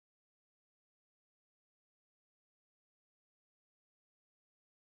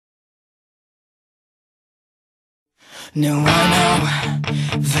No, I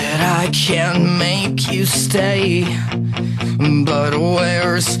know that I can't make you stay, but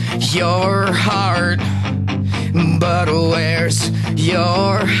where's your heart? But where's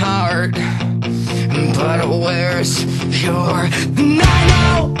your heart? But where's your... And I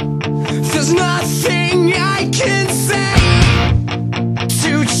know there's nothing I can say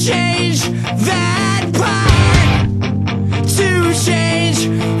to change that part, to change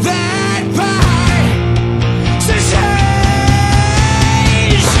that part, to change.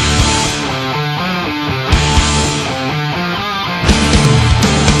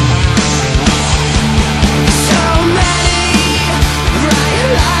 So many bright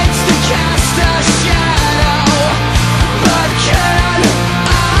lights that cast a shadow, but can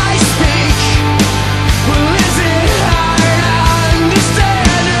I speak? Well, is it hard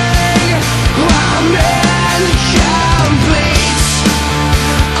understanding I'm incomplete?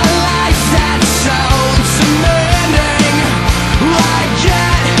 A life that's so demanding, I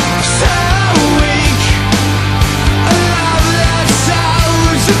get so weak. A love that's so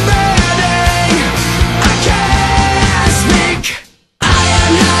demanding, I can't speak. I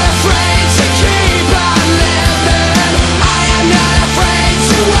am not afraid to keep on living. I am not afraid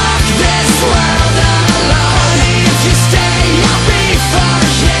to walk this world alone. If you stay, I'll be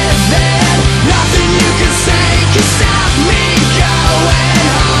forgiven. Nothing you can say can stop me going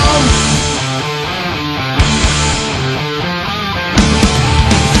home.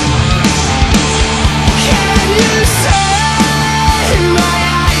 Can you say my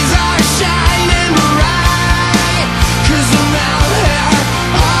eyes are shining bright? 'Cause I'm out here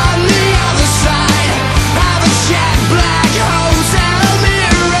on the other side of a jet black hotel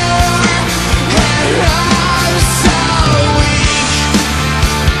mirror, and I'm so weak.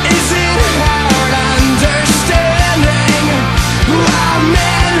 Is it hard understanding I'm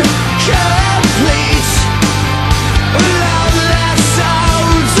incomplete? Love that's so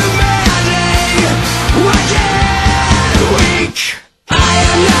demanding, I get weak. I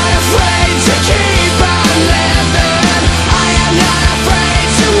am not afraid to keep on living. I am not afraid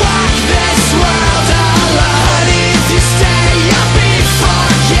to walk this world alone. If you stay, I'll be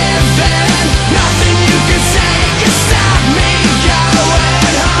forgiven. Nothing you can say can stop me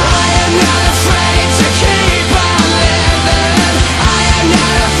going home. I am not afraid to keep on living. I am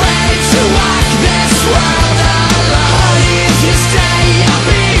not afraid to walk this world alone. If you stay, I'll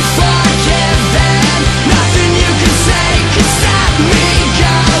be forgiven. Nothing you can say can stop me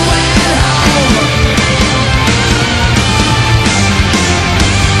going home.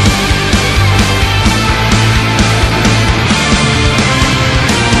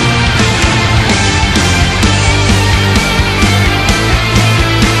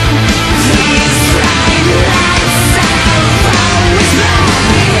 These bright lights are always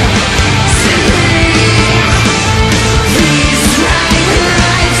mine. These bright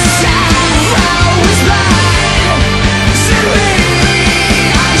lights are always mine.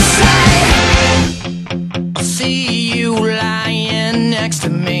 I say, I'll see you lying next to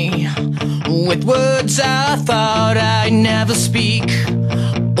me, with words I thought I'd never speak.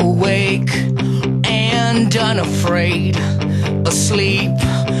 Awake and unafraid, asleep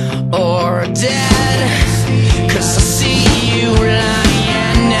or dead. 'Cause I see you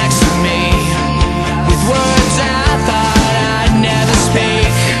lying next to me, with words I thought I'd never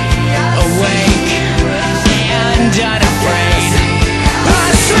speak. Awake and unafraid,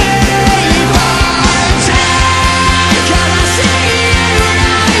 asleep or dead. 'Cause I see you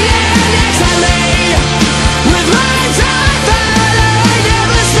lying next to me, with words I thought I'd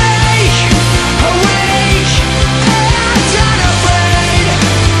never speak. Awake and unafraid,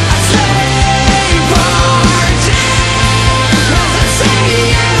 asleep or dead. 'Cause I see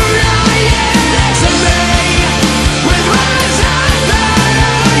you lying next to me, with words I thought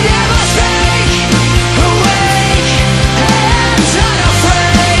I'd never speak. Awake and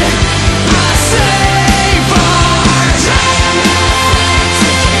unafraid, asleep or dead.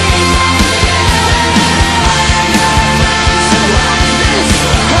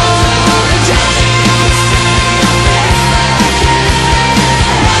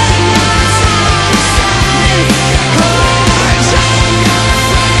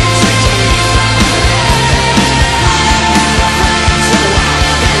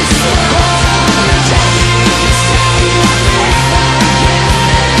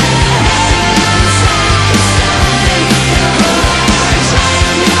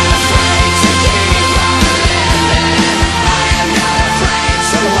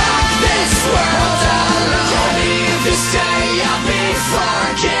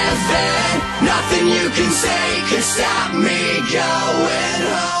 Nothing you can say can stop me going.